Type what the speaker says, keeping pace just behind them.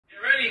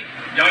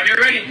Y'all get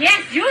ready?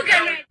 Yes, you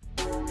get ready.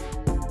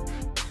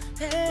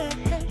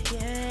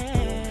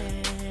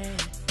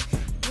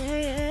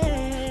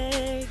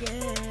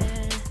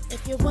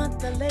 If you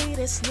want the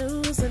latest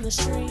news in the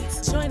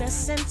streets, join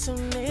us and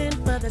tune in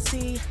for the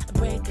tea.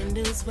 Breaking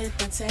news with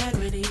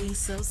integrity.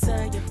 So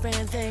tell your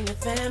friends and your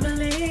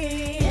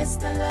family. It's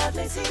the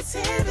Lovelyti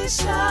TV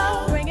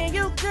show, bringing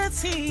you good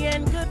tea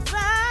and good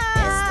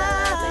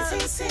vibes.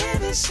 It's the Lovelyti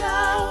TV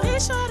show. Be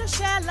sure to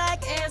share,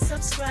 like, and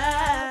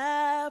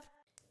subscribe.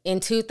 In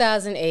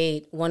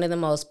 2008, one of the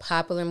most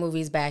popular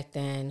movies back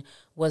then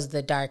was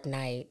The Dark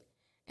Knight.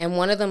 And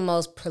one of the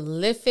most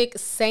prolific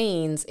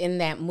sayings in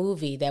that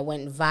movie that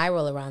went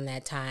viral around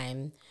that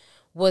time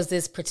was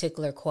this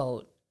particular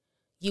quote: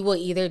 "You will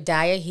either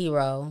die a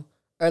hero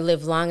or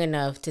live long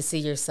enough to see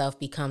yourself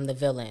become the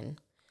villain."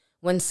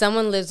 When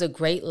someone lives a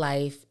great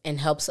life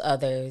and helps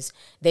others,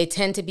 they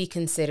tend to be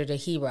considered a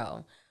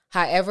hero.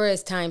 However,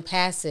 as time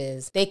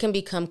passes, they can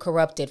become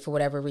corrupted for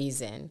whatever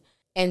reason,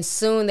 and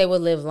soon they will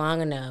live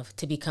long enough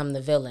to become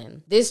the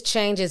villain. This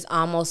change is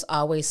almost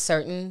always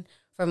certain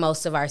for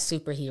most of our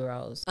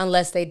superheroes,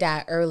 unless they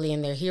die early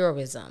in their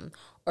heroism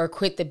or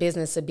quit the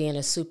business of being a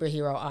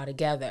superhero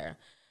altogether.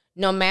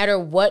 No matter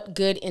what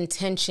good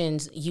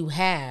intentions you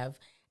have,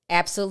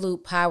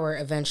 absolute power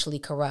eventually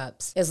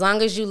corrupts. As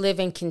long as you live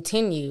and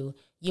continue,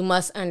 you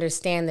must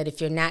understand that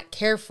if you're not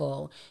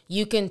careful,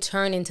 you can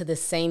turn into the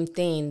same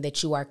thing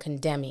that you are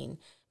condemning,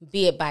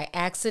 be it by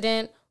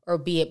accident or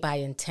be it by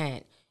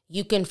intent.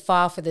 You can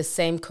fall for the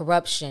same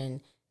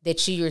corruption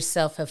that you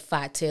yourself have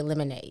fought to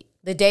eliminate.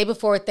 The day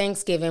before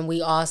Thanksgiving,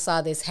 we all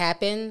saw this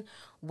happen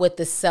with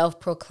the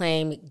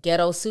self-proclaimed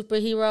ghetto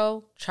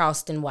superhero,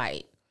 Charleston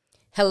White.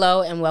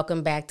 Hello and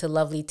welcome back to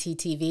Lovelyti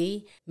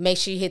TV. Make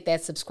sure you hit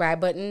that subscribe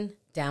button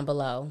down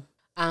below.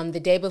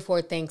 The day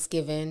before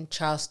Thanksgiving,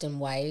 Charleston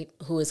White,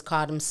 who has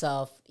called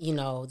himself,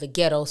 the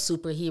ghetto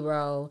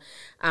superhero,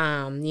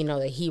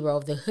 the hero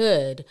of the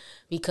hood,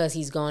 because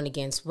he's going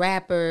against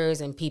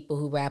rappers and people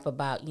who rap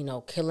about,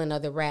 killing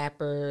other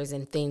rappers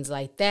and things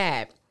like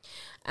that.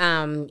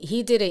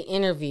 He did an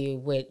interview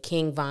with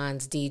King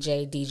Von's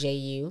DJ,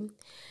 DJU.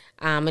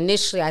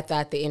 Initially, I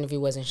thought the interview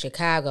was in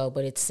Chicago,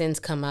 but it's since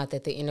come out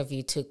that the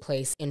interview took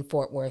place in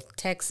Fort Worth,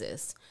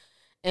 Texas.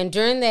 And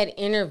during that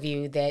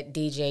interview that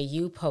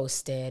DJU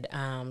posted,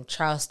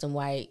 Charleston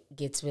White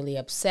gets really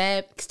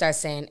upset, starts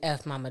saying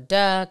F Mama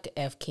Duck,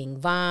 F King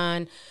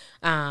Von,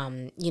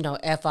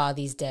 F all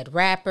these dead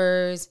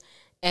rappers.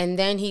 And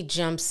then he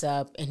jumps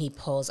up and he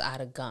pulls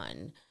out a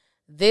gun.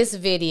 This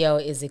video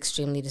is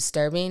extremely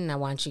disturbing, and I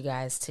want you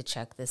guys to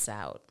check this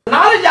out.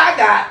 Now that y'all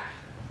got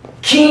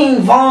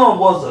King Von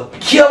was a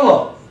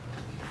killer.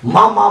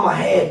 My mama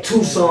had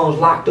 2 sons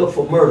locked up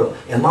for murder,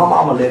 and my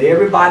mama let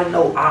everybody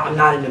know I'm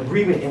not in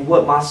agreement in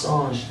what my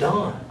son's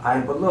done.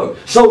 But look.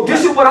 So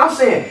this is what I'm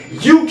saying.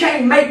 You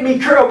can't make me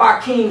care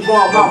about King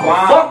Von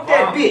mama. Fuck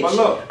that bitch.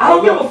 I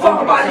don't give a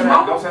fuck about his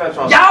mama.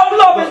 Y'all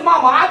love his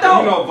mama. I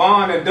don't. You know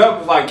Von and Duck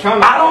was like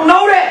counter. I don't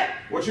know that.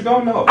 What you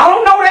don't know? I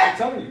don't know that. I'm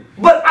telling you.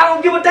 But I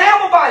don't give a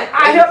damn about it.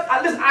 I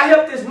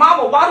helped this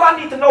mama. Why do I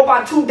need to know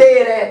about 2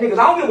 dead ass niggas?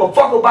 I don't give a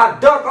fuck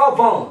about Duck or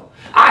Von.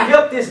 I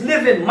helped this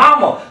living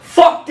mama.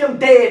 Fuck them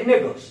dead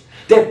niggas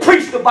that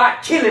preached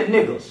about killing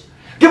niggas.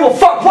 Give a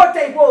fuck what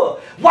they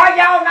was. Why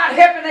y'all not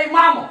helping their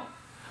mama?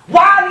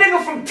 Why a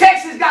nigga from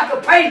Texas got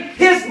to pay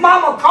his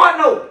mama car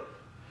note?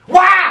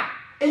 Why?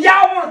 And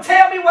y'all want to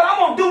tell me what I'm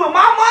going to do with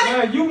my money?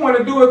 Yeah, you want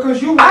to do it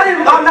because you... I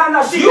didn't...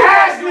 No. She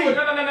asked me.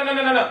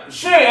 No.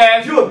 She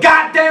asked you. You a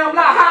goddamn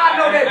lie. How I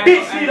know that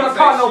bitch need her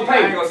car note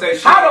paid?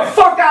 How the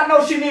fuck I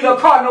know she need her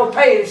car note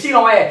paid and she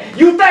don't ask?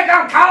 You think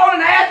I'm calling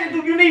and asking,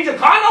 do you need your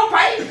car note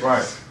paid?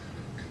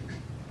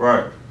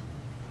 Right.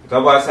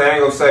 Somebody say I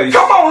ain't gonna say.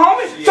 Come on,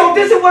 homie. So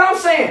this is what I'm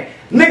saying.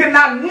 Nigga,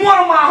 not one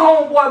of my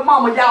homeboy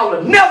mama, y'all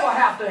will never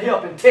have to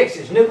help in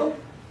Texas, nigga.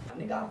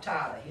 Nigga, I'm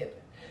tired of helping.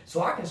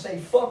 So I can say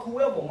fuck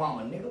whoever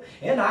mama, nigga.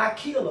 And I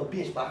kill a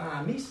bitch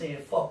behind me saying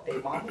fuck they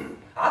mama.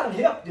 I done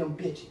helped them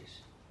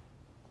bitches.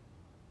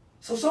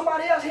 So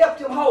somebody else helped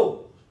them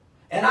hoes.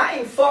 And I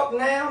ain't fucked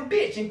now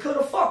bitch and could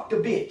have fucked the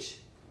bitch.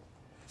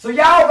 So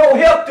y'all go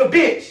help the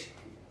bitch.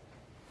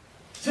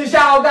 Since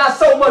y'all got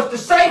so much to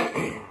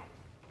say.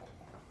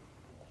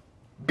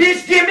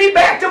 Bitch, give me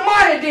back the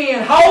money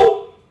then,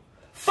 hoe.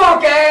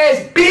 Fuck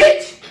ass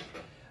bitch.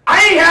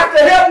 I ain't have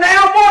to help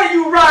now more of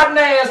you rotten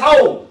ass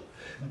hoes.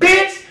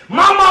 Bitch,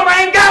 my mama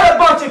ain't got a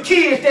bunch of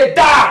kids that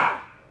died.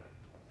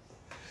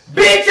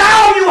 Bitch,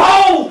 all you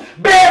hoes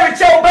buried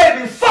your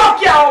baby.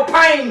 Fuck y'all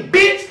pain,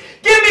 bitch.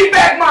 Give me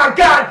back my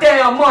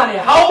goddamn money,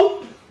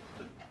 hoe.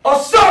 Or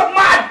suck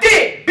my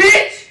dick,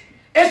 bitch.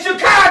 In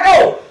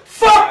Chicago,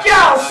 fuck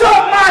y'all,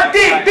 suck my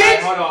dick,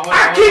 bitch.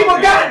 I keep a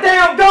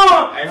goddamn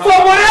gun for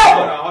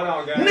whatever.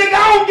 Nigga,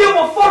 I don't give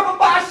a fuck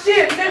about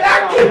shit. Nigga,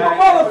 I keep a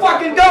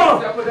motherfucking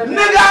gun.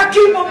 Nigga, I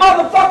keep a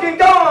motherfucking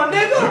gun,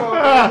 nigga.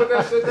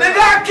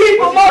 Nigga, I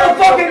keep a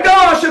motherfucking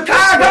gun,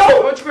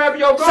 Chicago. What you grab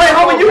your gun? Say,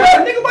 homie, you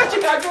better, nigga, what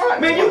you got?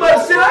 Man, you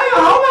better sit down,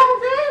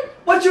 homie.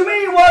 What you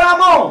mean what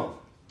I'm on?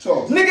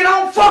 Nigga,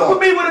 don't fuck with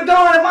me with a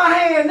gun in my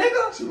hand,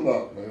 nigga. Chill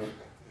out, man.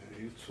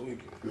 Yeah,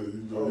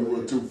 you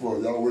went too far.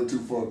 Y'all went too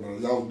far,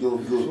 man. Y'all was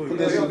doing good.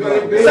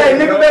 Say,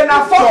 nigga better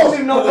not fuck with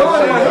me no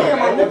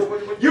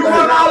more. You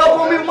run all up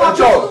on me with my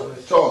pistol.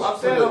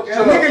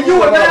 Nigga, you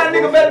a bad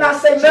nigga better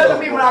not say nothing to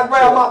me when I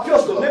grab my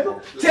pistol, nigga.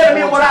 Tell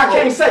me what I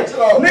can't say.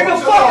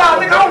 Nigga, fuck out,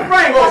 nigga. I'm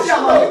brain. Watch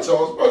out, my nigga.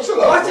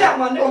 Watch out,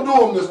 my nigga. Don't do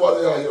them this while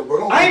they out here,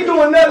 bro. I ain't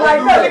doing nothing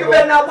like that. Nigga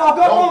better not walk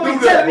up on me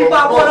telling me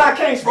about what I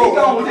can't speak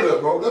on, nigga.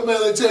 That man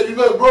ain't tell you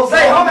nothing, bro.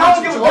 Say, homie, I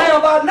don't give a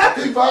damn about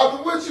nothing. He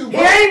vibing with you, bro.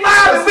 He ain't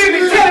vibing with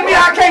me telling me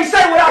I can't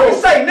say what I can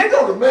say,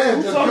 nigga.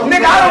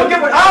 Nigga, I don't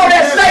give all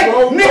that say.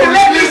 Nigga,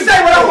 let me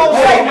say what I'm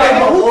gonna say,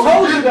 nigga. Who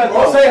told you that?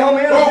 Say,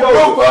 homie,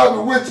 bro,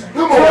 vibing with you.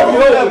 Come on,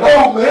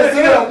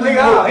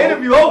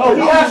 interview over.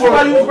 Nigga,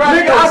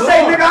 I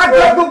say, nigga, I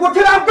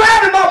I'm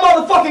grabbing my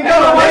motherfucking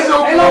gun.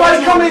 Ain't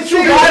nobody coming at you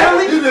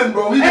violently. Ain't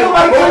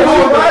nobody coming at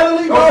you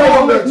violently.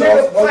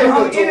 Say,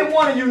 homie, any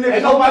one of you niggas.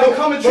 Ain't nobody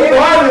coming at you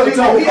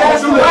violently. He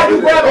asked you why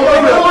you grabbing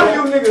any one of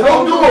you niggas.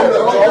 Don't do that,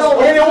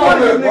 any one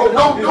of you niggas.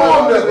 Don't do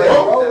that,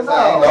 bro.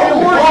 Any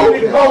one of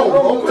you niggas.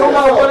 Talking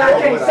about what I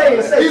can't say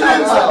and say.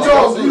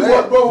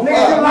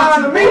 Nigga, you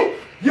lying to me?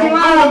 You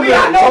lying to me?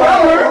 I know what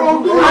I'm hearing.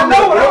 I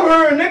know what I'm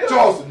hearing, nigga.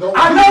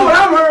 I know what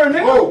I'm hearing,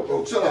 nigga.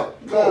 Bro, chill out.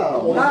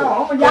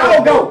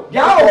 Y'all go.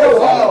 Y'all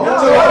go.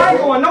 I ain't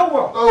going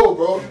nowhere. No,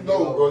 bro.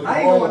 I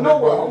ain't going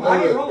nowhere.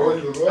 I ain't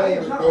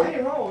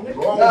wrong,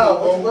 nigga.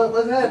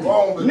 What's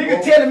happening? Nigga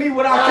telling me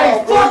what I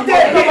can't. Fuck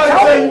that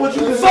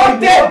bitch. Fuck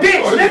that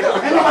bitch, nigga.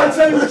 Ain't nobody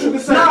tell you what you can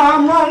say. Nah,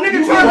 I'm wrong.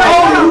 Nigga, turn right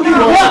around. You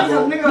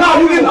getting No,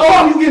 you getting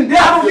old. You getting dead.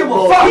 I don't give a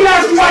fuck. He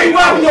asked you why you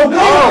robbing your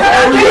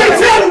gun. He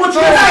didn't tell you what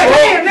you can say.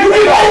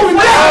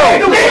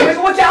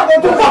 What y'all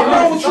gonna do? Fuck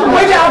wrong with you?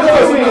 What y'all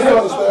gonna do?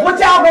 What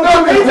y'all gonna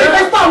do?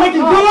 They start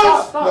making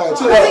guns?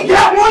 Does he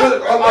got one?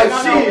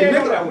 Shit,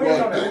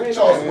 nigga.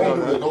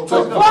 Charleston, don't do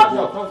that.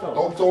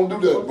 Don't take it. Don't do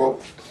that, bro.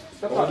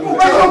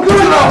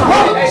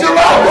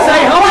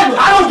 Say, homie,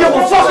 I don't give a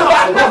fuck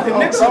about nothing,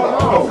 nigga. Say,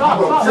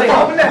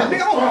 homie, nigga, I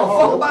don't give a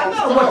fuck about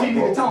none of what these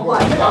niggas talking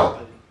about,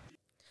 nigga.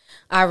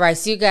 All right,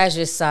 so you guys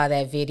just saw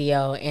that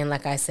video, and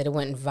like I said, it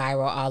went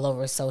viral all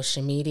over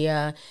social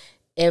media.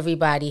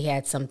 Everybody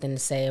had something to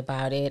say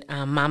about it.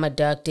 Mama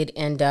Duck did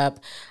end up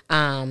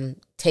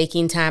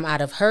taking time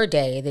out of her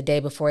day, the day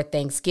before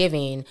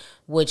Thanksgiving,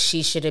 which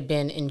she should have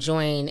been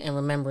enjoying and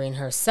remembering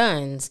her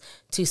sons,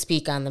 to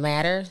speak on the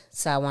matter.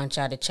 So I want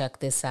y'all to check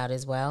this out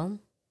as well.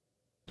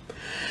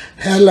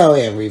 Hello,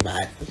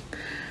 everybody.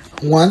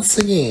 Once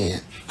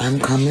again, I'm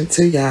coming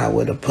to y'all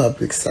with a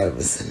public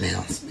service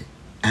announcement.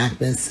 I've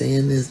been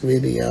seeing this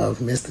video of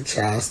Mr.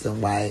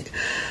 Charleston White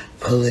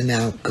pulling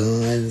out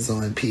guns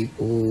on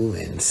people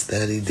and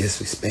steady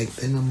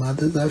disrespecting the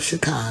mothers of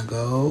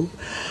Chicago,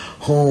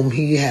 whom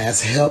he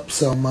has helped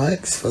so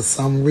much. For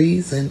some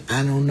reason,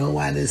 I don't know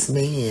why this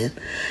man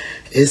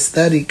is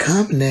steady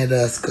coming at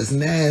us, because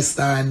now it's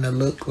starting to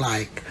look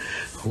like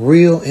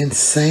real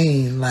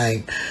insane.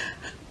 Like,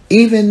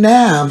 even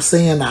now I'm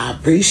saying I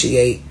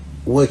appreciate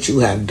what you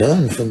have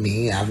done for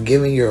me. I've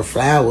given your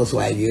flowers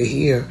while you're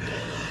here.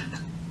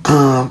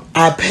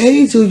 I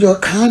paid you your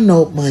car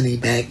note money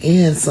back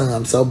and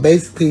some. So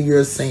basically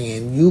you're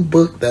saying you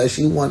booked us,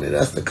 you wanted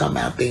us to come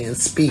out there and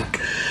speak.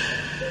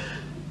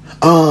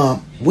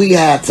 We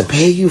had to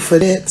pay you for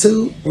that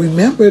too.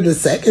 Remember the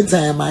second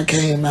time I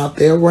came out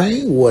there,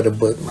 Rainwater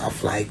booked my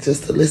flight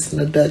just to listen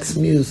to Duck's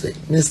music.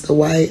 Mr.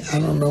 White, I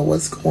don't know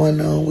what's going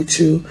on with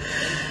you.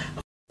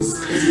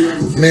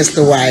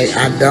 Mr. White,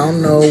 I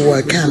don't know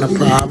what kind of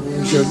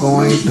problems you're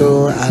going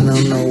through. I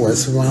don't know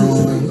what's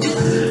wrong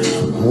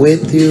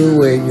with you,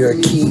 where you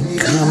keep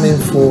coming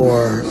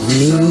for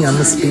me. I'm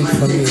gonna speak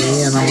for me,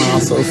 and I'm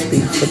also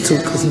speak for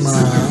Tuka's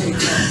mom.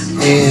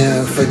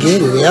 And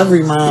forget it,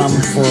 every mom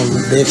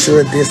that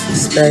you're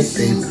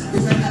disrespecting.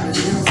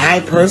 I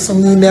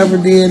personally never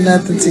did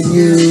nothing to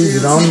you. You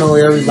don't know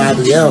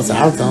everybody else.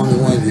 I was the only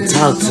one you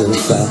talk to.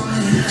 So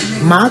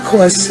my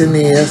question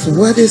is,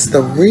 what is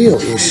the real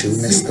issue,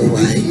 Mr.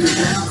 White?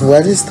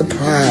 What is the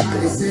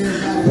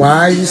problem? Why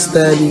are you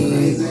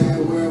studying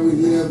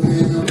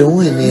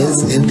doing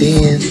this, and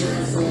then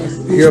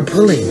you're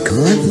pulling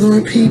guns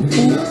on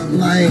people?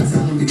 Like,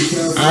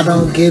 I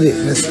don't get it,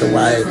 Mr.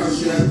 White.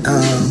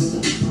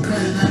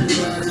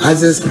 I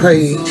just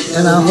pray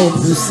and I hope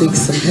you seek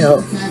some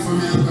help.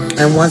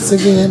 And once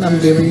again, I'm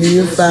giving you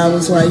your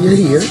flowers while you're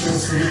here,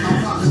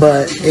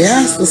 but it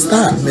has to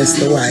stop,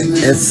 Mr. White.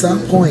 At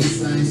some point,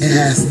 it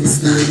has to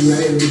stop.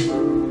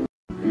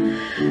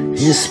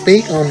 You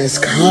speak on this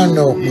car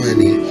note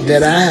money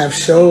that I have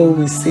showed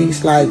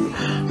receipts. Like,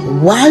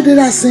 why did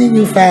I send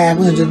you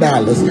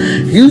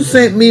 $500? You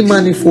sent me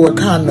money for a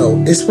car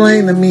note.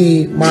 Explain to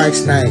me, March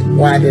 9th,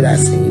 why did I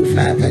send you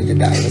 $500,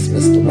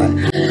 Mr.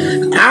 White?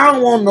 I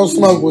don't want no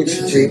smoke with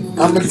you, Chief.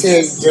 I'm going to tell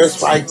you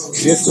just like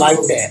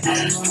that.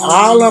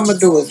 All I'm going to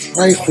do is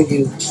pray for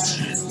you,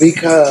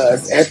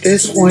 because at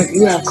this point,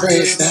 you have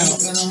crashed out.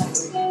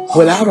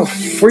 without a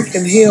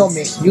freaking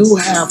helmet. You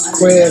have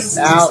crashed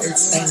out.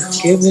 It's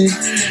Thanksgiving.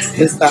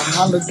 It's the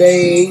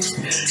holidays.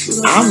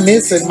 I'm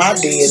missing my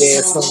dead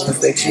ass sons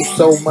that you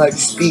so much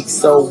speak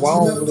so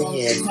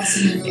wrongly,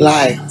 and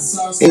like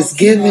it's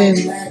giving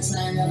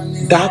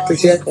Dr.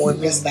 Jekyll and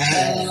Mr.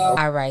 Hyde.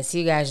 All right, so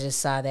you guys just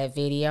saw that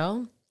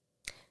video.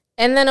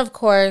 And then, of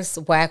course,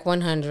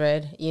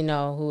 Wack100, you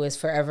know, who is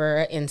forever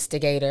an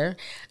instigator,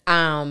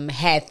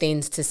 had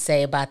things to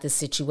say about the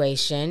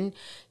situation.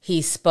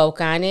 He spoke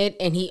on it,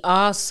 and he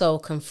also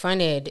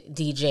confronted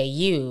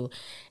DJU.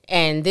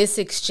 And this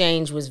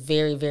exchange was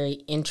very,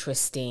 very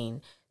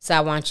interesting. So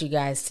I want you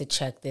guys to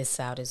check this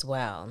out as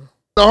well.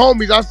 The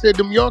homies, I said,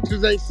 them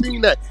youngsters ain't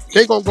seen that.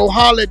 They gonna go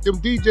holler at them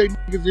DJ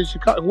niggas in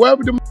Chicago.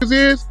 Whoever them niggas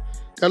is,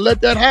 that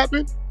let that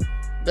happen,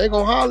 they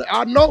gonna holler.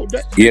 I know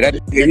that. Yeah,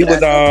 he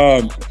was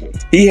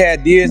he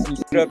had did some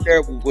shit up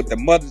there with the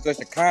Mothers of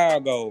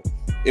Chicago.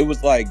 It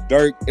was like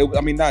Dirk.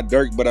 I mean, not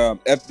Dirk, but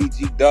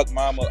FBG, Duck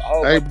Mama.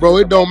 Hey, bro,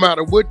 it don't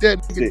matter what that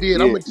nigga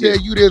did. I'm gonna tell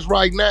you this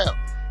right now.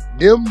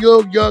 Them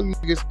young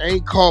niggas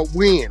ain't caught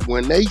wind.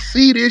 When they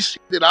see this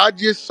shit that I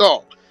just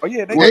saw, they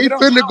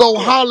finna go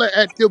holler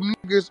at them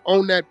niggas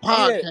on that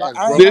podcast,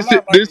 bro.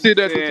 This is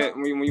that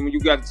when you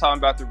got to talk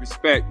about the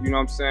respect, you know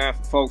what I'm saying,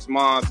 for folks'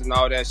 moms and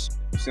all that shit.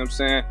 You see what I'm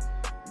saying?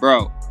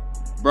 Bro,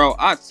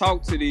 I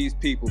talk to these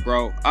people,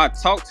 bro. I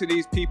talk to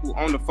these people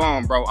on the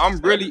phone, bro. I'm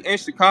really in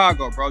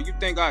Chicago, bro. You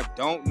think I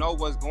don't know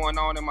what's going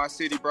on in my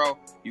city, bro?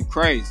 You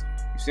crazy.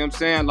 You see what I'm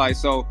saying? Like,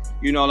 so,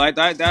 you know, like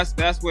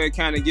that's where it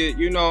kind of get,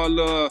 you know, a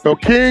little. So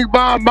King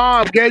Von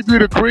Mom gave you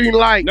the green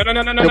light. No.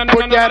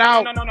 Put that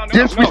out.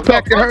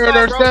 Disrespecting her and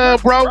her son,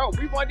 bro. Bro,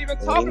 we weren't even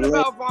talking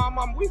about Von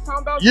Mom. We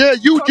talking about. Yeah,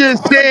 you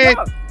just said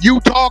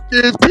you talk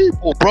to his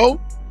people, bro.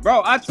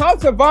 Bro, I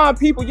talked to Von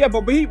people, yeah,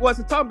 but he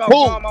wasn't talking about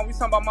Von Mama. We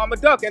talking about Mama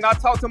Duck, and I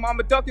talked to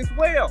Mama Duck as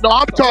well. No,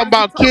 I'm talking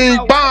about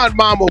King Von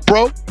Mama,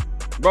 bro.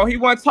 Bro, he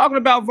wasn't talking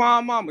about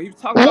Von Mama. He was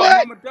talking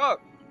about Mama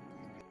Duck.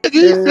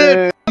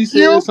 He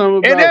said something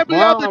about and every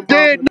other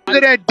dead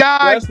nigga that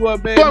died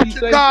from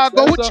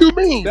Chicago. What you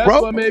mean, bro?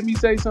 That's what made me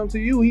say something to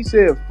you. He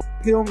said,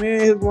 "F him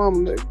and his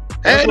mama."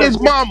 And his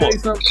mama.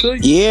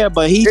 Yeah,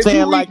 but he's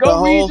saying like the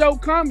whole. Read your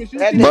comments.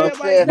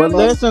 But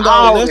listen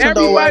though,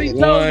 everybody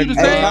told you the same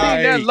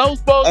thing. That low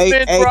supposed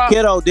Hey,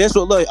 kiddo, this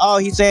what look. All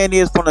he's saying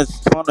is from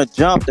the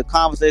jump, the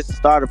conversation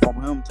started from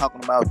him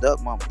talking about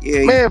Duck Mama.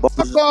 Yeah, man,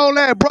 fuck all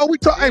that, bro. We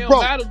talk, hey, bro.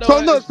 So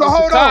look, so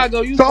hold on.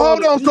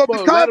 So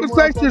the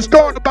conversation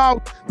started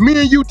about me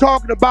and you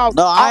talking about.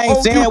 No, I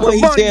ain't saying what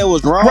he said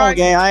was wrong,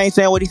 gang. I ain't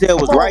saying what he said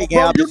was right,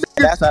 gang.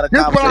 That's how the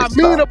conversation started. This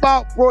what I mean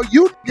about, bro.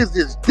 You niggas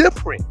is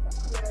different.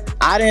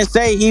 I didn't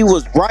say he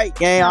was right,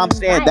 gang. I'm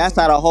saying that's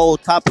how the whole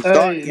topic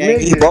started, gang.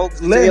 He broke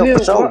the tail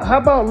for sure. How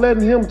about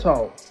letting him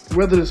talk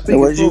rather than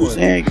speaking? What you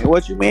saying?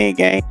 What you mean,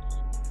 gang?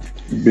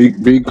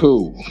 Be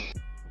cool.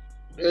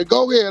 Hey,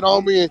 go ahead,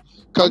 homie,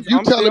 because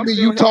you telling me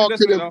you talk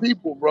to them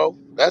people, bro.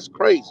 That's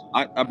crazy.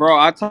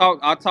 I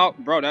talk,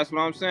 bro. That's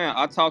what I'm saying.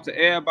 I talk to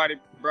everybody,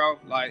 bro.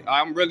 Like,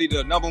 I'm really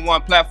the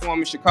 #1 platform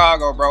in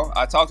Chicago, bro.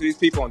 I talk to these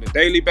people on a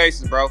daily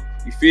basis, bro.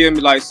 You feel me?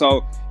 Like,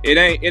 so it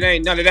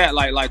ain't none of that.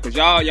 Like, cause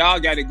y'all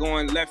got it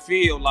going left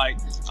field. Like,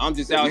 I'm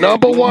just out here.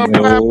 #1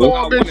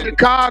 platform in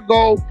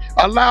Chicago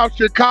allows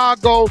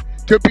Chicago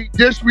to be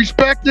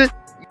disrespected.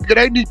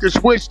 They need to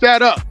switch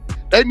that up.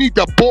 They need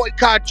to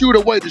boycott you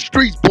the way the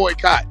streets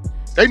boycott.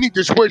 They need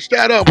to switch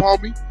that up,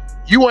 homie.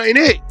 You ain't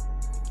it.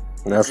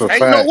 That's a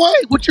fact. Ain't no way.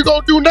 What you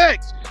gonna do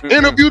next?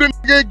 Interview the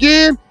nigga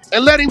again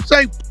and let him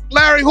say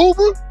Larry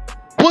Hoover?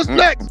 What's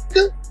next,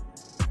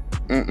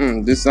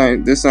 nigga? This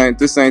ain't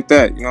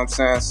that. You know what I'm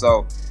saying?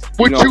 So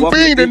what you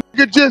mean? The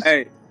nigga just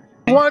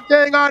one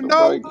thing I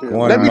know.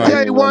 Let me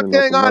tell you one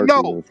thing I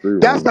know.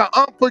 That's an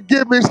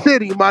unforgiving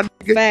city, my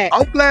nigga.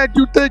 I'm glad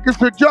you think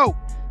it's a joke,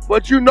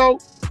 but you know,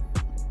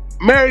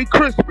 Merry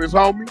Christmas,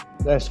 homie.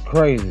 That's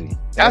crazy.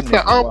 That's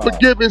an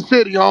unforgiving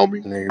city,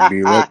 homie. Nigga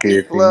be lucky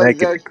if he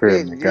make it to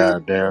Christmas,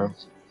 goddamn.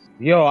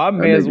 Yo, I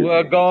may as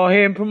well go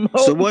ahead and promote.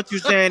 So what you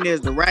saying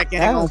is the rack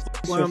ain't gonna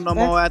fuck with him no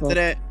more after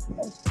that?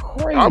 That's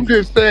crazy. I'm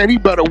just saying he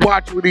better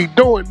watch what he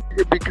doing,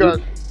 nigga, because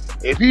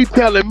if he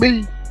telling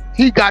me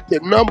he got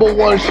the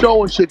 #1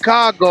 show in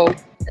Chicago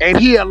and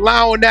he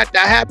allowing that to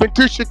happen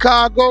to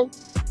Chicago,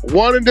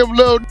 one of them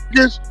little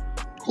niggas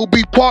who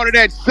be part of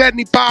that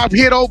 75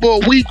 hit over a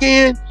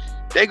weekend,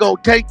 they gonna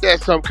take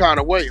that some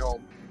kind of way, homie.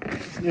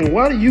 Man,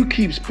 why do you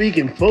keep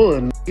speaking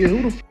fun? Nigga?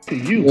 Who the f are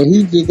you? Well,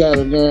 he just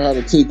gotta learn how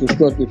to take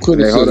constructive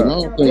criticism. I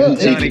don't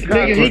think he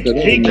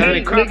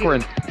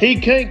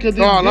can't because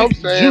all I'm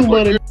saying, Jew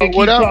money keep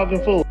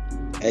talking for.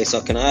 Hey,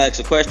 so can I ask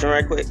a question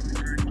right quick?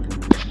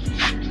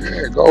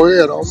 Yeah, go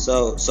ahead,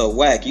 homie. So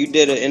Wack, you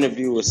did an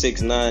interview with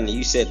 6ix9ine and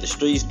you said the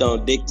streets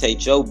don't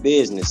dictate your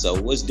business. So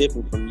what's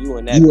different from you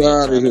and that? You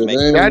out of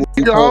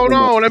here, hold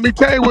on, let me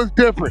tell you what's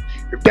different.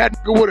 If that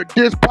nigga would have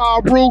dissed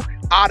Power Rule,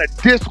 I'd have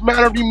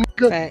dismantled him,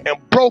 nigga,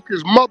 and broke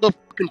his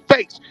motherfucking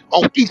face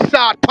on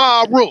Eastside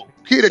Power Rule.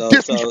 He'd have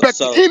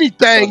disrespected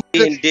anything,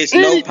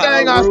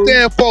 anything I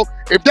stand for.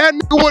 If that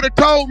nigga would have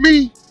told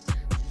me,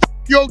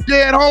 your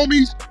dead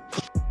homies,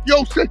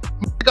 yo shit.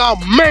 Nigga,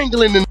 I'm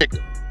mangling the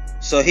nigga.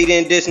 So he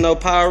didn't diss no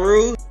Power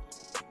Rule?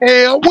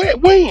 Hell,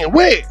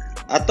 where?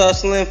 I thought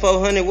Slim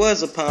 400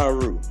 was a Power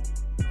Rule.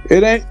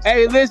 It ain't.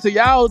 Hey, listen,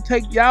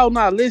 y'all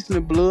not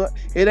listening, blood.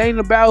 It ain't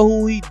about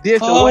who he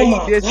dissed or what he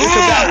dissed. It's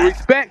about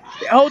respect.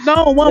 Hold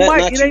on, one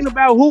mic. It ain't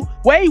about who.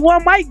 Wait,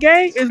 one mic,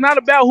 gang. It's not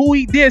about who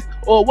he dissed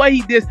or what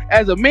he dissed.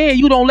 As a man,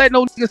 you don't let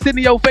no nigga sit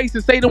in your face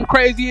and say them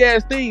crazy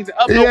ass things and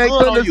up no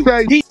gun on you.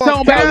 He's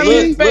talking about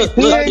respect.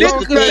 A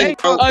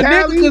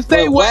nigga can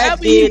say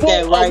whatever he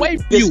want away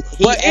from you,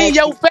 but in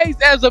your face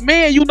as a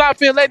man, you not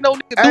finna let no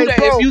nigga do that.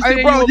 If you say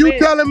you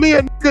telling me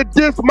a nigga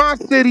diss my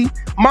city,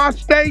 my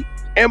state,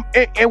 and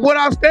what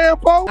I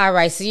stand for? All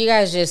right, so you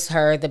guys just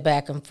heard the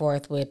back and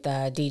forth with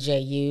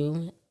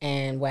DJU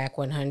and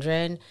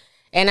Wack100.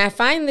 And I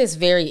find this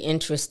very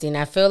interesting.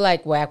 I feel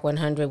like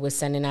Wack100 was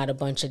sending out a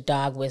bunch of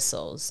dog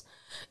whistles,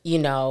 you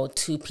know,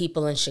 to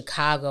people in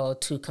Chicago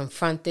to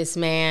confront this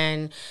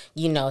man,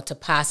 you know, to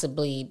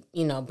possibly,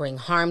 you know, bring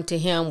harm to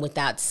him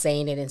without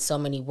saying it in so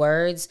many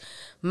words.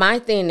 My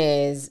thing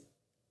is,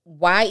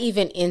 why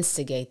even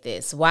instigate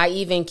this? Why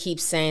even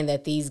keep saying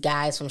that these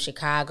guys from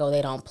Chicago,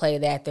 they don't play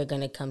that, they're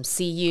going to come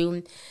see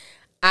you?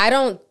 I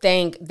don't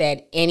think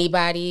that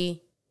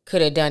anybody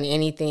could have done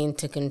anything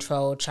to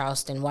control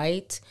Charleston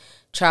White.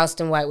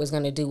 Charleston White was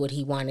going to do what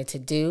he wanted to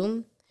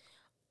do.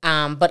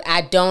 But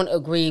I don't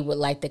agree with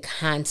like the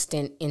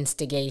constant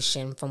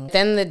instigation. From the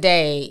end of the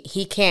day,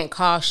 he can't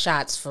call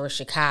shots for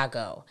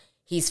Chicago.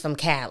 He's from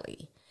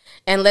Cali.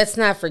 And let's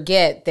not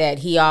forget that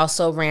he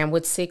also ran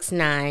with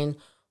 6ix9ine,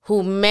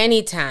 who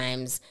many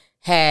times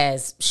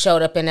has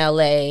showed up in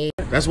LA.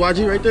 That's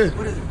YG right there.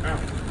 What is it?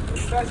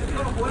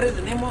 What is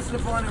it? Name one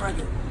slip on the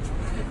record.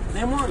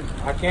 Name one.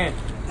 I can't.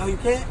 No, you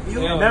can't?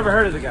 You never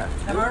heard of the guy.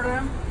 Never heard of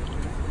him?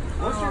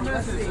 What's your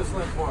message to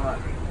Slim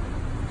 400?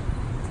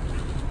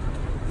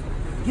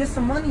 Get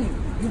some money.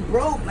 You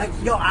broke. Like,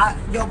 yo,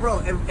 bro,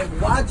 if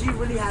YG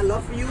really had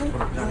love for you,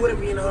 you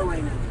wouldn't be in the hood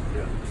right now.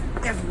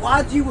 If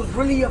YG was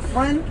really your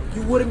friend,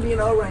 you wouldn't be in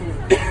the hood right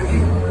now.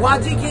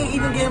 YG can't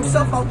even get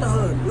himself out the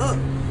hood. Look,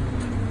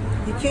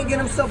 he can't get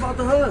himself out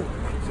the hood.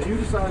 So you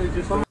decided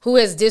just... Who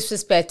has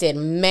disrespected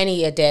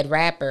many a dead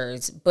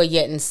rappers, but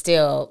yet and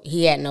still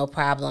he had no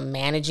problem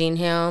managing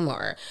him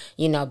or,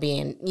 you know,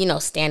 being, you know,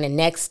 standing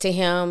next to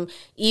him.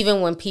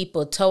 Even when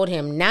people told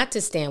him not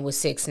to stand with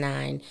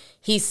 6ix9ine,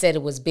 he said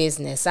it was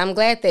business. I'm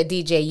glad that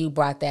DJU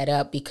brought that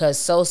up because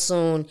so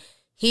soon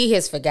he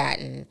has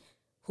forgotten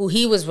who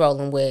he was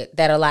rolling with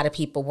that a lot of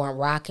people weren't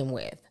rocking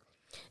with.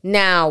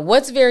 Now,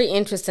 what's very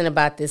interesting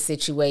about this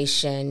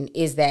situation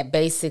is that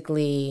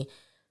basically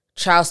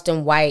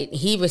Charleston White,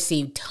 he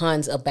received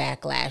tons of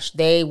backlash.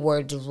 They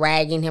were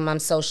dragging him on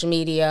social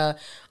media,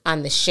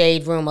 on the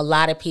Shade Room. A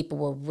lot of people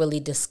were really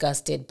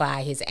disgusted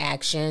by his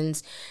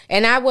actions.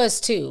 And I was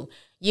too.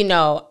 You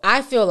know,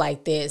 I feel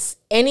like this.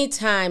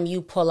 Anytime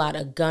you pull out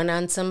a gun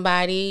on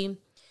somebody,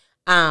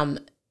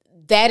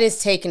 that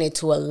is taking it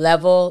to a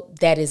level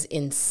that is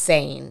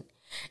insane.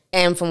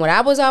 And from what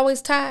I was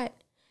always taught,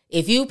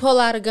 if you pull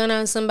out a gun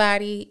on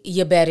somebody,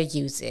 you better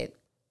use it.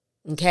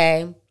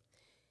 Okay?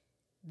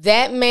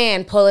 That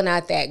man pulling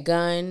out that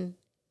gun,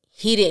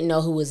 he didn't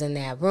know who was in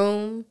that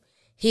room.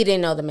 He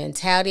didn't know the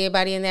mentality of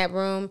everybody in that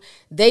room.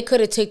 They could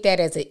have took that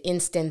as an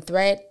instant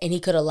threat, and he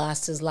could have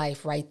lost his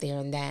life right there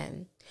and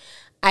then.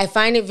 I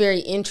find it very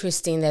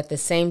interesting that the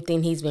same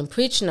thing he's been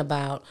preaching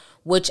about,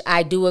 which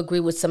I do agree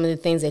with some of the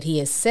things that he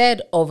has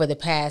said over the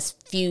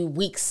past few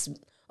weeks,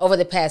 over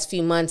the past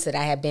few months that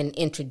I have been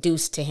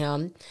introduced to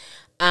him.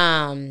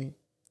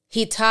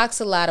 He talks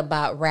a lot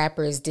about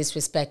rappers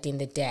disrespecting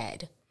the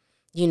dead.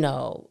 You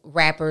know,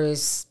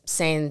 rappers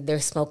saying they're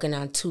smoking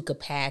on Tuka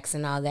packs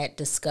and all that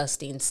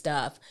disgusting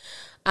stuff.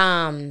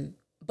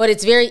 But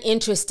it's very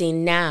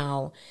interesting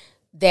now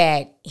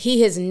that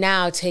he has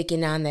now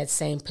taken on that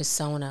same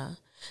persona.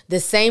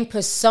 The same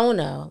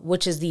persona,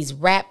 which is these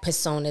rap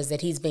personas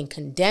that he's been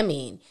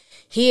condemning.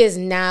 He is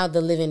now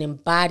the living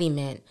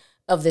embodiment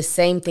of the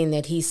same thing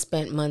that he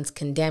spent months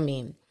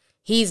condemning.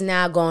 He's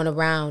now going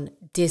around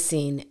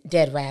dissing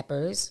dead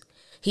rappers.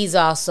 He's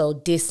also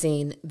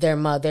dissing their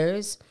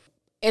mothers.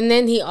 And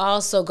then he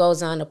also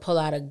goes on to pull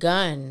out a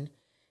gun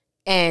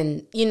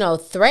and, you know,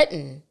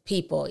 threaten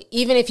people.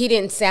 Even if he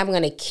didn't say, I'm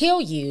going to kill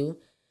you,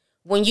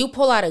 when you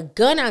pull out a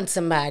gun on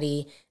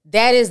somebody,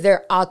 that is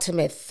their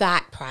ultimate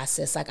thought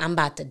process. Like, I'm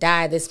about to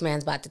die. This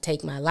man's about to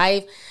take my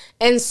life.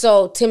 And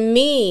so to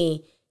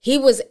me, he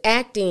was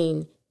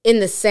acting in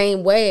the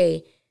same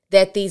way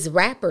that these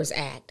rappers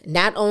act,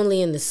 not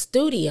only in the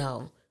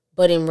studio,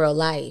 but in real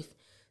life.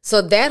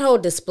 So that whole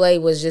display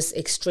was just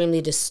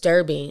extremely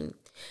disturbing.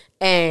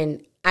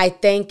 And I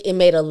think it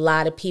made a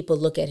lot of people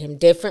look at him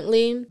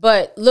differently.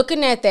 But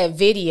looking at that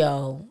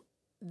video,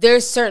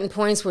 there's certain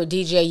points where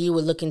DJU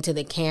would look into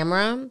the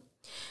camera.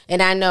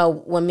 And I know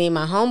when me and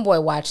my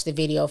homeboy watched the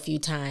video a few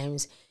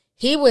times,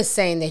 he was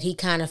saying that he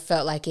kind of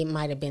felt like it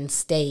might have been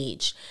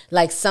staged.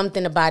 Like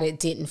something about it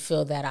didn't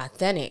feel that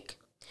authentic.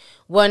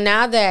 Well,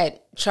 now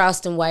that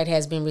Charleston White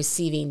has been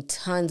receiving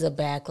tons of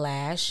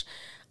backlash,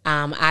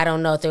 I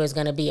don't know if there was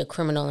going to be a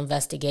criminal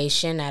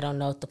investigation. I don't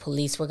know if the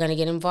police were going to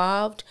get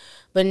involved.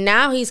 But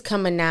now he's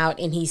coming out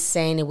and he's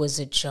saying it was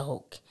a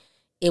joke.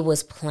 It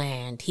was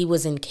planned. He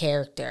was in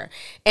character.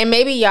 And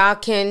maybe y'all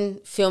can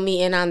fill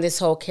me in on this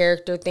whole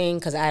character thing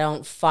because I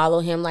don't follow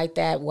him like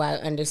that. Well, I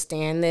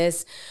understand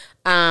this.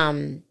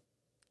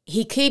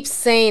 He keeps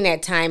saying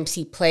at times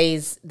he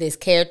plays this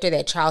character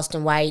that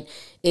Charleston White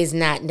is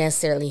not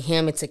necessarily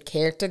him. It's a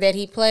character that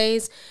he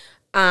plays.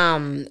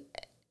 And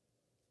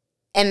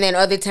then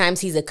other times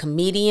he's a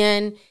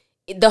comedian.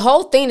 The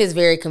whole thing is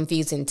very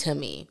confusing to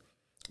me.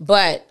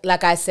 But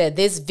like I said,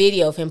 this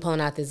video of him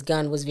pulling out this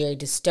gun was very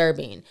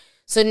disturbing.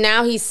 So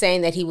now he's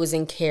saying that he was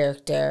in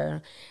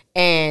character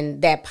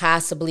and that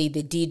possibly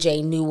the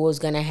DJ knew what was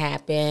going to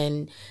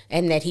happen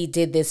and that he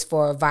did this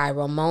for a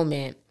viral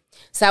moment.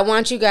 So I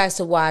want you guys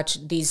to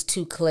watch these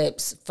 2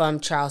 clips from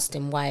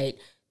Charleston White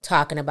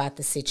talking about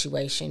the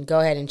situation. Go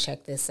ahead and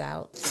check this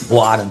out. Boy,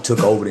 I done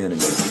took over the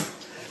internet.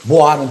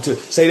 Boy, I done took...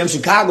 Say, them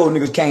Chicago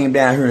niggas came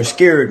down here and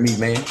scared me,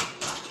 man.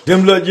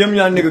 Them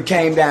young niggas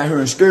came down here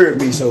and scared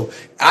me, so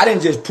I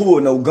didn't just pull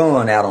no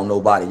gun out on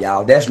nobody,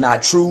 y'all. That's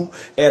not true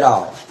at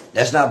all.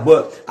 That's not,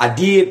 but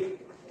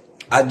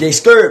they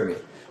scared me.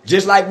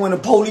 Just like when the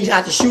police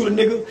had to shoot a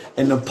nigga,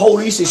 and the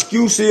police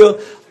excuse here,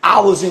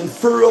 I was in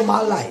fear of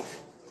my life.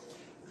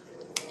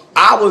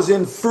 I was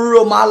in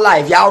fear of my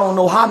life. Y'all don't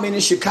know how many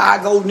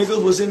Chicago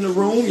niggas was in the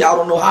room. Y'all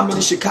don't know how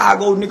many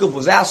Chicago niggas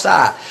was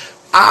outside.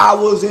 I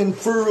was in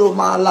fear of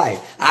my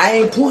life. I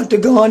ain't point the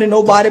gun at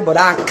nobody, but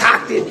I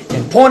cocked it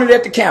and pointed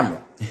at the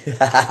camera.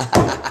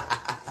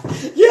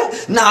 Yeah,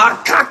 now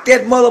I cocked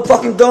that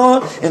motherfucking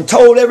gun and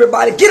told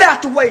everybody, get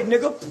out the way,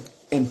 nigga,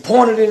 and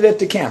pointed it at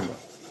the camera.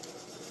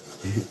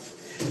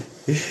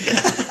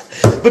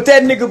 But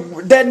that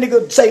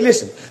nigga say,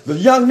 listen, the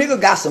young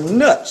nigga got some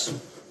nuts.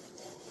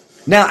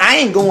 Now, I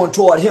ain't going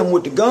toward him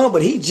with the gun,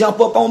 but he jump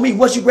up on me.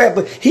 What you grab?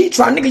 But he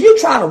trying, nigga, you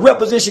trying to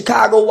represent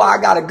Chicago while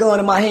I got a gun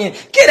in my hand.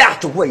 Get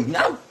out the way.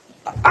 Now,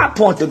 I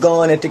point the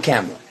gun at the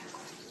camera.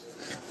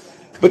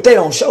 But they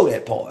don't show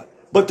that part.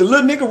 But the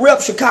little nigga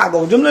rep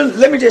Chicago.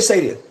 Let me just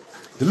say this.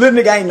 The little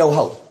nigga ain't no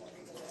hoe.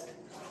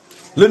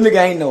 Little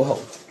nigga ain't no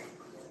hoe.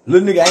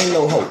 Little nigga ain't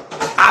no hoe.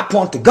 I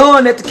point the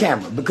gun at the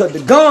camera because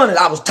the gun,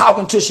 I was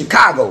talking to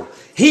Chicago.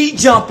 He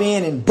jump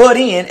in and butt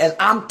in as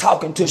I'm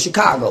talking to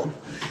Chicago.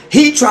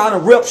 He trying to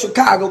rep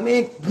Chicago,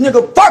 man.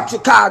 Nigga, fuck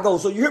Chicago.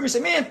 So you hear me say,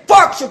 man,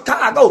 fuck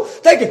Chicago.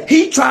 Thinking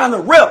he trying to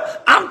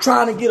rep. I'm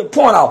trying to get a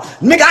point off.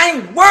 Nigga, I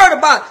ain't worried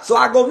about it. So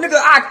I go, nigga,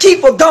 I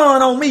keep a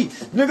gun on me.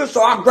 Nigga,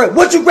 so I'm great.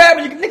 What you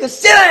grabbing? Nigga,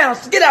 sit down.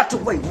 Get out the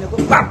way,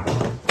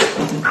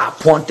 nigga. I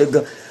point the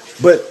gun.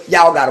 But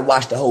y'all got to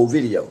watch the whole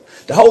video.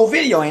 The whole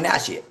video ain't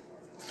out yet.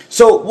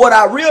 So what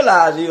I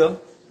realized is,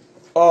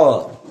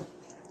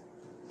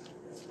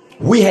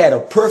 we had a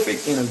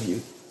perfect interview.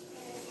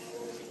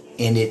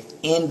 And it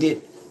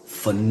ended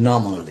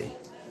phenomenally.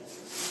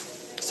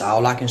 That's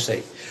all I can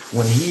say.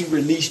 When he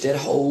released that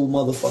whole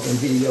motherfucking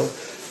video,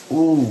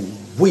 boy,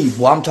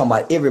 I'm talking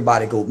about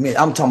everybody go, man,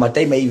 I'm talking about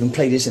they may even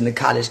play this in the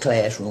college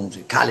classrooms,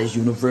 and college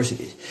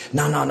universities.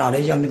 No,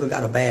 that young nigga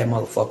got a bad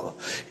motherfucker.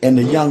 And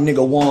the young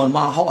nigga won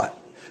my heart.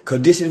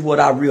 Because this is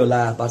what I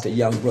realized about the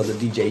young brother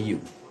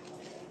DJU.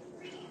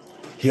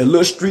 He a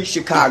little street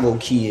Chicago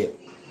kid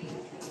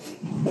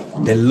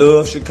that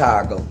loves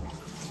Chicago.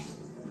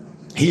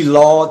 He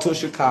loyal to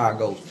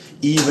Chicago,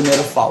 even at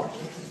a fault.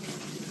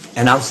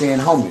 And I'm saying,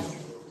 homie,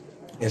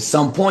 at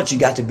some point you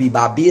got to be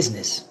by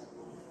business.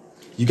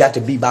 You got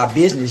to be by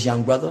business,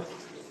 young brother.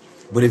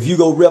 But if you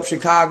go rep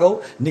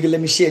Chicago, nigga, let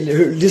me share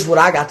this is what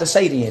I got to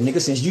say then, nigga.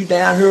 Since you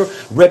down here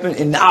repping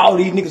and all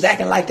these niggas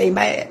acting like they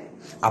mad,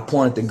 I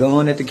pointed the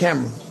gun at the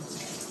camera.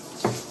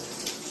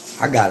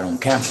 I got it on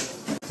camera.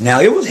 Now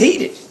it was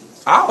heated.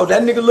 Oh,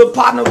 that nigga little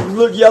partner,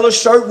 little yellow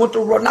shirt went to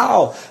run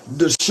out.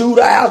 The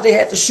shooter out, they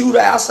had the shooter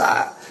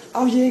outside.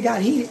 Oh yeah, it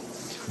got heated.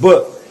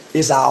 But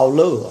it's all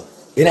love.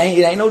 It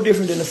ain't no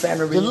different than the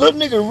family. The little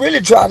nigga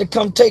really tried to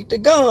come take the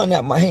gun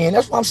out my hand.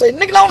 That's why I'm saying,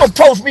 nigga, don't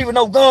approach me with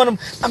no gun.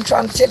 I'm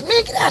trying to tell you,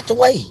 man, get out the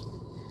way.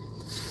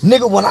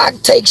 Nigga, when I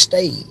take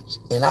stage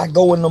and I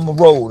go in the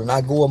road and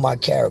I go in my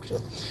character,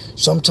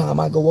 sometimes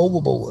I go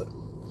overboard.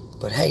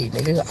 But hey,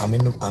 nigga,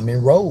 I'm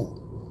in road.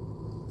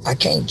 I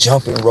can't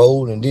jump in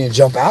road and then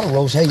jump out of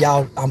roads. Hey,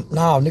 y'all,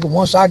 nigga,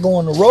 once I go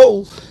on the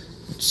road,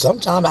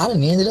 sometimes I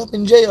done ended up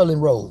in jail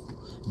in road.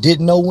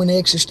 Didn't know when to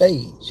exit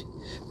stage.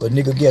 But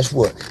nigga, guess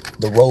what?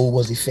 The road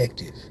was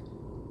effective.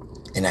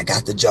 And I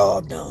got the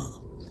job done.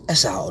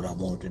 That's all I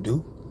wanted to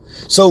do.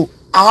 So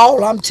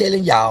all I'm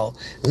telling y'all,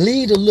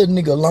 leave the little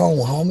nigga alone,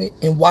 homie,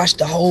 and watch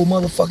the whole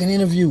motherfucking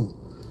interview.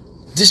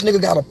 This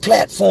nigga got a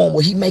platform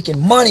where he making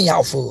money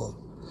off of.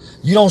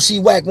 You don't see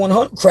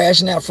Wack100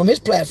 crashing out from his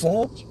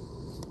platforms.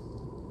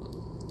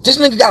 This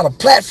nigga got a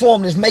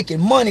platform that's making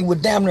money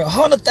with damn near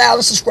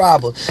 100,000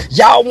 subscribers.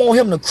 Y'all want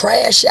him to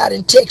crash out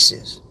in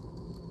Texas.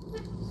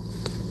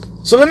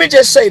 So let me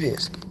just say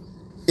this.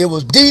 It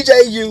was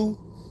DJU,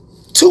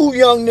 2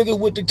 young niggas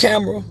with the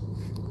camera,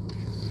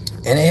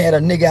 and they had a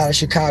nigga out of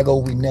Chicago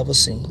we never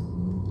seen.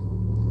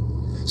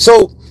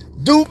 So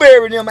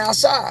Dewberry them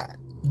outside.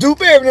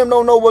 Dewberry them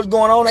don't know what's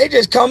going on. They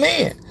just come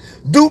in.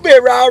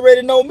 Dewberry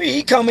already know me.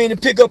 He come in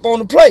and pick up on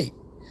the plate.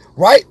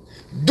 Right?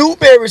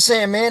 Dewberry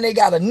saying, man, they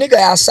got a nigga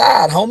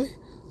outside, homie.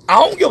 I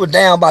don't give a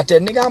damn about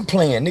that nigga. I'm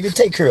playing. Nigga,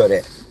 take care of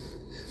that.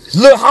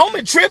 Little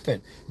homie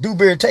tripping.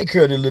 Dewberry, take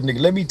care of the little nigga.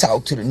 Let me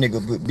talk to the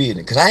nigga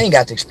business. Because I ain't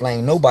got to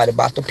explain nobody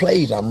about the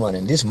plays I'm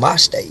running. This my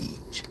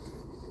stage.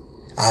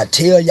 I'll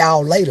tell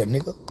y'all later,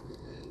 nigga.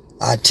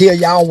 I'll tell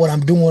y'all what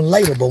I'm doing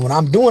later. But when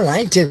I'm doing it, I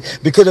ain't tell.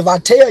 Because if I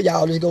tell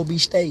y'all, it's going to be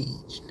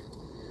staged.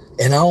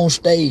 And I don't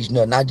stage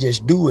nothing. I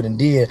just do it. And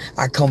then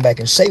I come back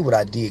and say what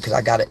I did. Because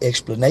I got an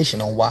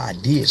explanation on why I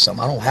did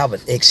something. I don't have an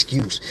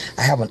excuse.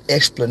 I have an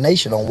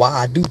explanation on why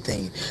I do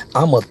things.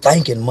 I'm a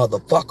thinking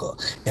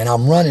motherfucker. And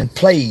I'm running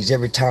plays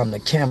every time the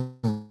camera.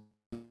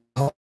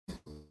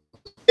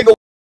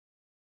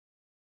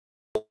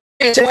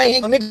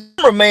 The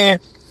cameraman,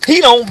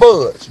 he don't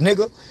budge,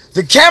 nigga.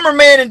 The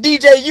cameraman and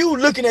DJU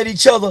looking at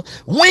each other,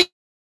 wink.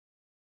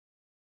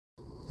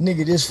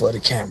 Nigga, this for the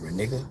camera,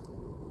 nigga.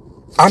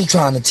 I'm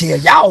trying to tell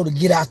y'all to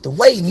get out the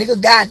way, nigga.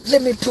 God,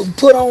 let me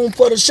put on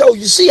for the show.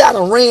 You see, I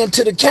done ran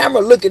to the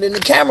camera, looking in the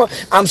camera.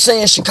 I'm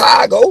saying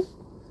Chicago.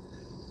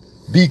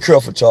 Be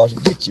careful,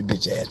 Charleston. Get your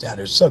bitch ass out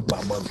there. Suck my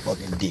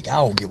motherfucking dick. I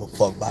don't give a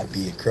fuck about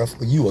being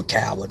careful. You a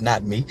coward,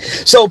 not me.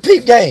 So,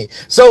 peep game.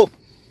 So,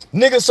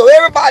 nigga, so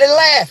everybody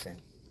laughing.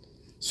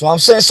 So I'm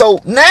saying, so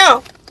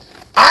now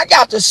I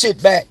got to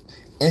sit back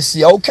and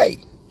see, okay,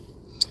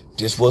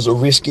 this was a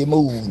risky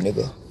move,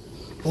 nigga.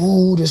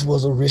 Ooh, this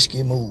was a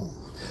risky move.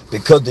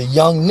 Because the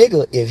young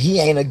nigga, if he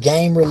ain't a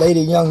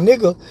game-related young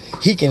nigga,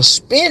 he can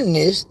spin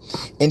this,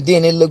 and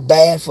then it look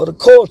bad for the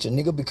culture,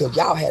 nigga, because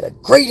y'all had a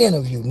great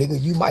interview,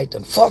 nigga. You might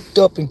have fucked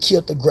up and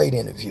killed the great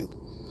interview.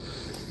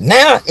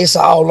 Now it's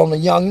all on the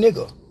young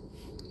nigga.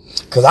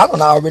 Because I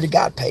done already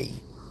got paid.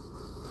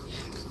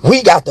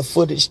 We got the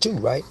footage too,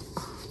 right?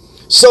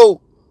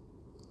 So,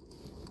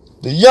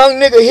 the young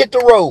nigga hit the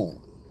road.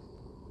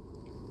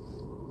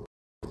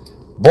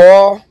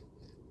 Boy,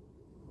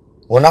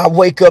 when I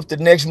wake up the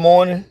next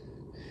morning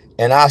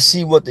and I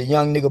see what the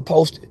young nigga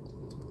posted,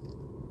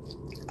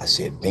 I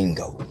said,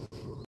 bingo.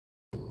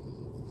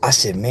 I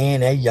said, man,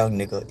 that young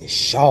nigga is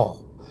sharp.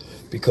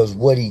 Because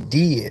what he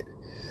did,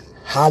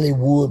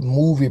 Hollywood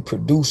movie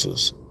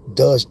producers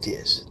does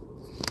this.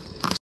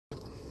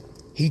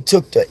 He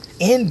took the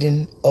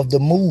ending of the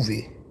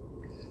movie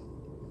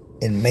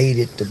and made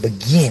it the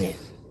beginning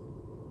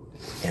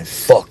and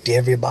fucked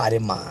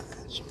everybody's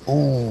minds.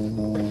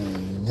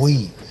 Ooh,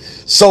 wee.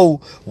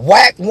 So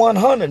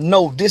Wack100,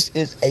 no, this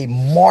is a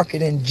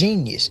marketing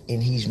genius,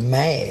 and he's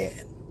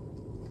mad.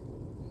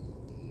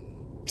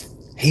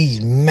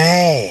 He's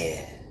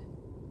mad.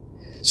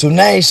 So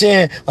now he's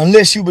saying,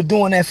 unless you were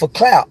doing that for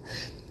clout,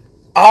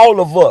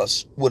 all of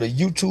us with a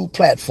YouTube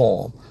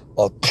platform,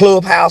 a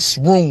clubhouse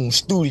room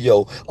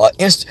studio,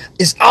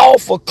 it's all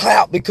for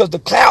clout, because the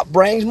clout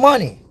brings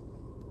money.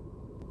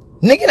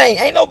 Nigga,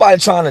 ain't nobody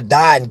trying to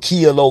die and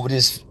kill over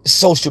this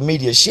social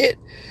media shit.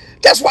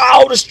 That's why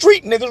all the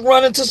street niggas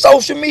running to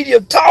social media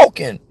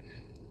talking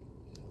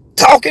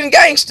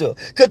gangster,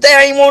 because they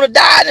ain't want to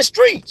die in the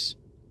streets.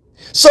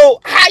 So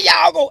how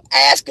y'all gonna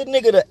ask a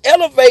nigga to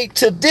elevate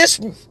to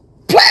this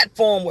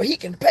platform where he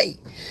can pay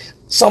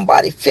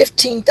somebody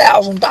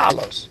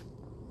 $15,000?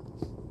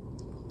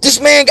 This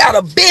man got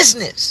a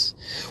business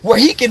where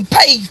he can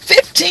pay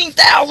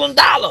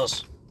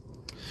 $15,000.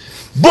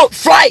 Book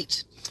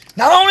flights.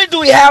 Not only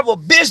do he have a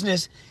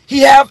business, he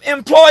have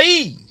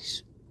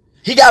employees.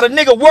 He got a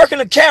nigga working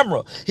the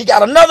camera. He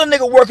got another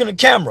nigga working the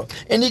camera.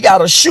 And he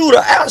got a shooter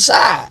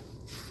outside.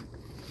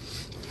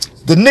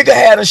 The nigga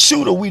had a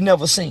shooter we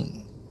never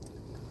seen.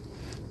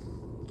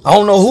 I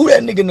don't know who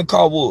that nigga in the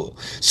car was.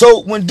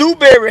 So when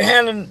Dewberry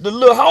handling the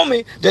little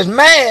homie that's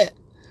mad,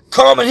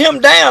 calming him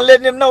down,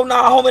 letting him know,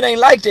 nah, homie, it ain't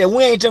like that.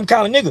 We ain't them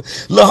kind of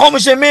nigga. Little homie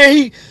said,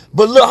 man,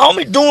 but little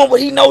homie doing what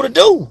he know to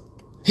do.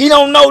 He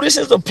don't know this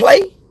is a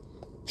play.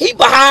 He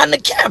behind the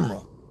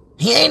camera.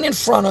 He ain't in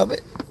front of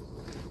it.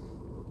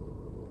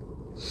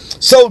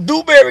 So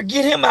Dewberry,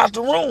 get him out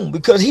the room,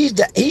 because he's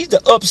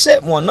the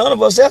upset one. None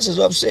of us else is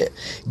upset.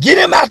 Get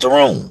him out the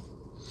room.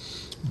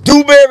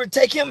 Dewberry,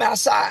 take him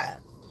outside.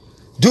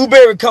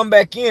 Dewberry come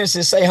back in and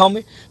say,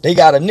 homie, they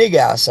got a nigga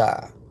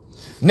outside.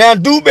 Now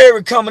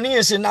Dewberry coming in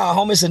and said, nah,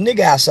 homie, it's a nigga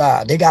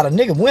outside. They got a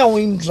nigga. We don't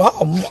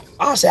even,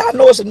 I say, I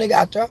know it's a nigga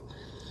out there.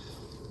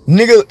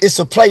 Nigga, it's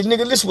a play.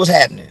 Nigga, this what's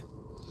happening.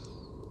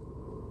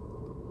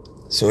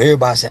 So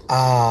everybody said,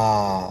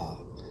 ah.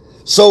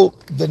 So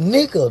the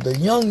nigga, the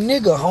young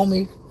nigga,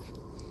 homie,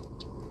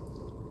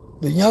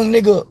 the young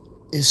nigga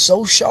is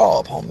so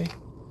sharp, homie.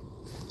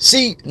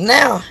 See,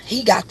 now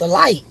he got the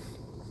light.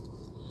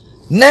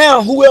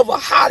 Now whoever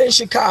hot in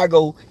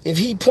Chicago, if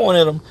he point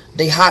at them,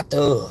 they hot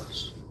to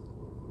us.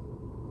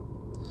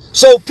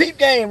 So peep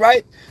game,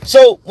 right?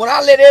 So when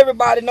I let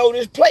everybody know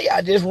this play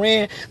I just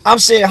ran, I'm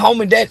saying,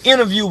 homie, that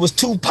interview was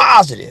too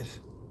positive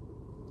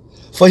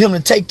for him to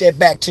take that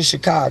back to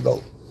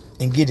Chicago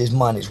and get his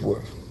money's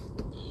worth.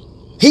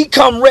 He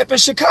come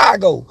repping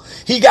Chicago.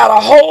 He got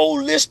a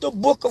whole list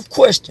of book of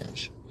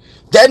questions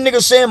That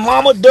nigga saying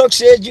Mama Duck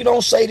said you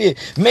don't say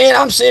this. Man,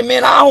 I'm saying,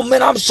 man, I don't,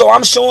 man, I'm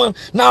showing.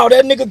 No,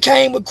 that nigga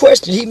came with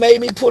questions. He made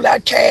me pull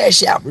out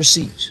cash out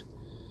receipts.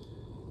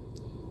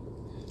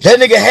 That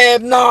nigga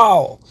had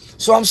no.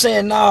 So I'm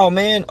saying, no,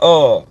 man,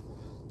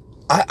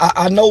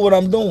 I know what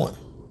I'm doing.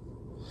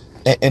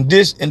 And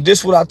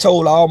this what I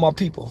told all my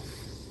people.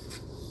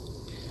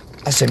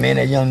 I said, man,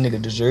 that young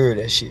nigga deserved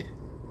that shit.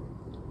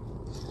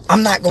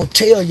 I'm not gonna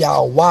tell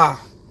y'all why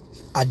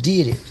I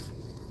did it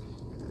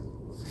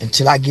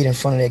until I get in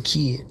front of that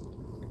kid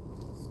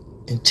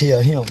and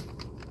tell him.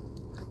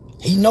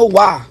 He know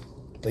why,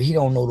 but he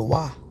don't know the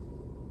why.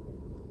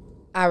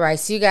 All right,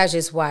 so you guys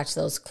just watch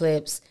those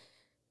clips.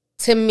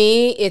 To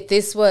me, if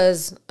this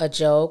was a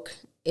joke,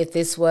 if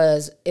this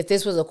was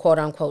a quote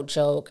unquote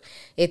joke,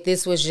 if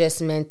this was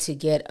just meant to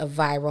get a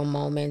viral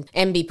moment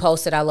and be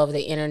posted all over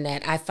the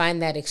internet, I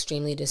find that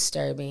extremely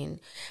disturbing.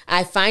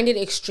 I find it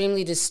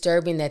extremely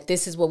disturbing that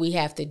this is what we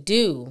have to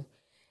do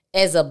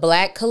as a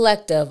Black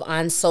collective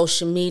on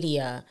social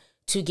media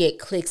to get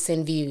clicks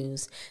and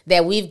views,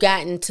 that we've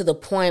gotten to the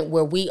point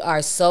where we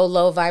are so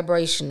low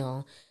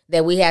vibrational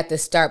that we have to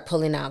start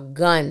pulling out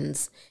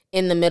guns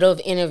in the middle of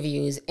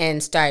interviews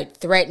and start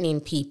threatening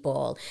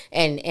people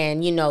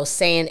and you know,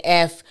 saying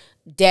F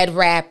dead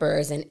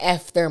rappers and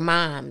F their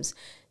moms.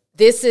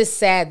 This is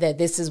sad that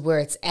this is where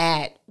it's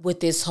at with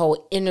this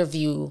whole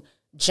interview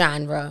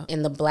genre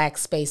in the Black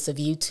space of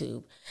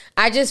YouTube.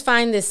 I just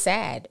find this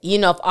sad. You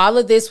know, if all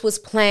of this was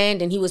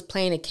planned and he was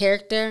playing a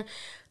character,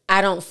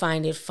 I don't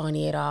find it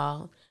funny at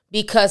all.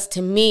 Because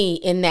to me,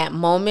 in that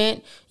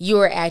moment, you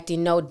are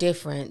acting no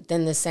different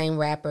than the same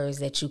rappers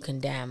that you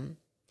condemn.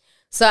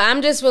 So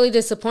I'm just really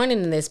disappointed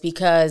in this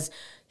because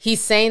he's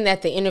saying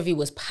that the interview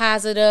was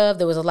positive.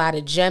 There was a lot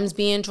of gems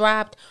being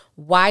dropped.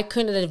 Why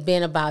couldn't it have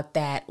been about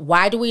that?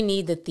 Why do we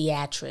need the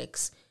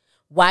theatrics?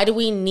 Why do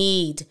we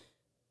need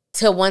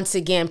to once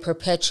again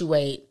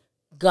perpetuate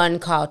gun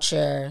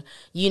culture,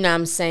 you know what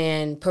I'm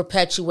saying,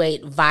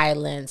 perpetuate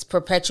violence,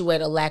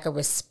 perpetuate a lack of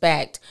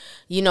respect,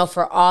 you know,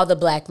 for all the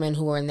Black men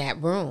who were in that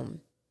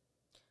room?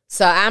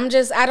 So I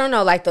don't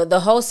know, like the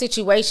whole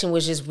situation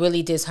was just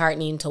really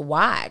disheartening to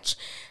watch.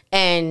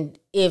 And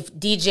if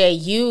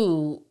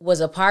DJU was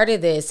a part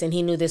of this and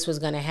he knew this was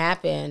going to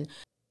happen,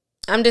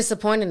 I'm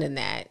disappointed in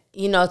that.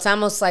 You know, it's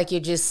almost like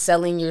you're just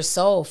selling your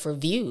soul for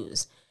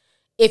views.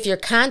 If your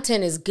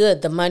content is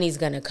good, the money's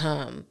going to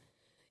come.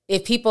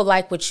 If people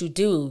like what you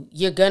do,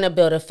 you're going to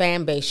build a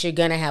fan base. You're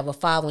going to have a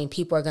following.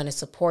 People are going to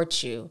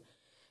support you.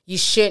 You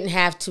shouldn't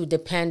have to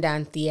depend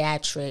on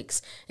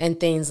theatrics and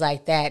things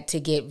like that to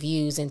get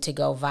views and to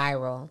go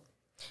viral.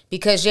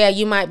 Because, yeah,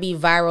 you might be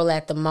viral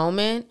at the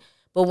moment,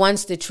 but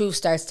once the truth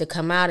starts to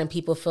come out and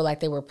people feel like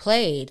they were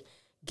played,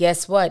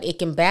 guess what? It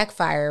can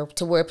backfire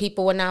to where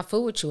people will not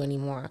fool with you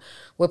anymore.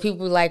 Where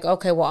people are like,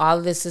 okay, well, all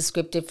of this is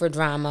scripted for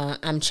drama.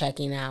 I'm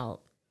checking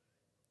out.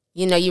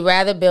 You know, you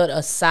rather build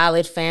a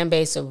solid fan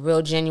base of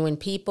real, genuine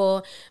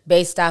people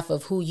based off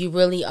of who you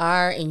really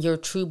are and your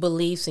true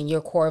beliefs and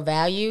your core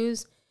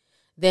values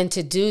than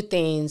to do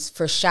things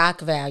for shock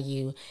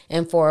value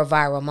and for a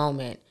viral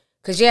moment.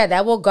 Because, yeah,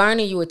 that will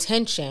garner you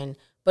attention,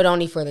 but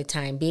only for the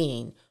time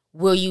being.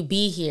 Will you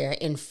be here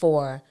in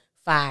 4,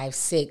 5,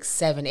 6,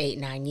 7, 8,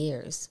 9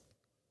 years?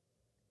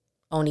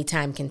 Only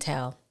time can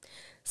tell.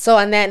 So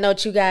on that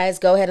note, you guys,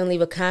 go ahead and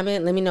leave a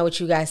comment. Let me know what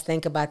you guys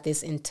think about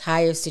this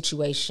entire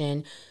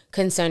situation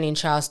concerning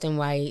Charleston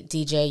White,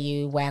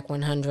 DJU,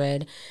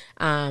 Wack100,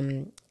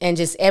 and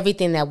just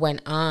everything that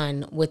went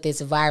on with this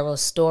viral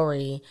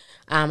story.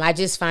 I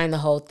just find the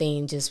whole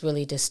thing just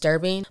really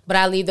disturbing. But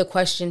I'll leave the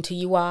question to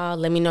you all.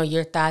 Let me know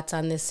your thoughts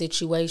on this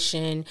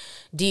situation.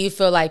 Do you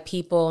feel like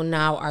people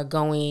now are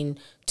going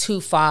too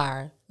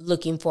far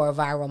looking for a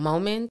viral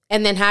moment?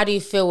 And then how do you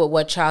feel with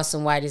what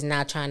Charleston White is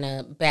now trying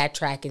to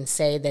backtrack and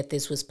say that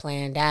this was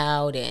planned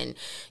out and,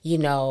 you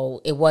know,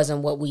 it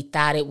wasn't what we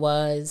thought it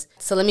was?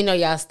 So let me know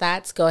y'all's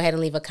thoughts. Go ahead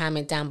and leave a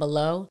comment down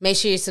below. Make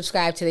sure you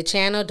subscribe to the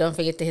channel. Don't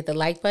forget to hit the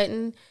like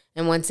button.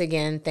 And once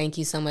again, thank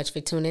you so much for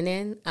tuning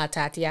in. I'll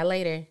talk to y'all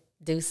later.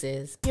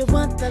 Deuces. You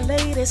want the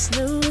latest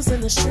news in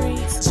the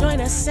streets?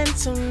 Join us and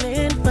tune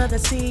in for the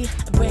tea.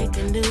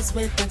 Breaking news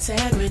with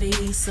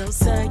integrity. So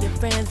tell your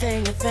friends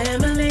and your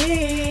family.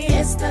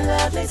 It's the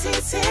Lovelyti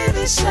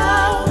TV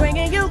show.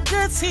 Bringing you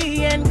good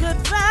tea and good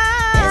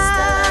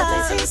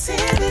vibes. It's the Lovelyti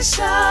TV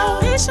show.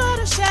 Be sure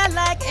to share,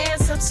 like, and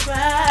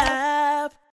subscribe.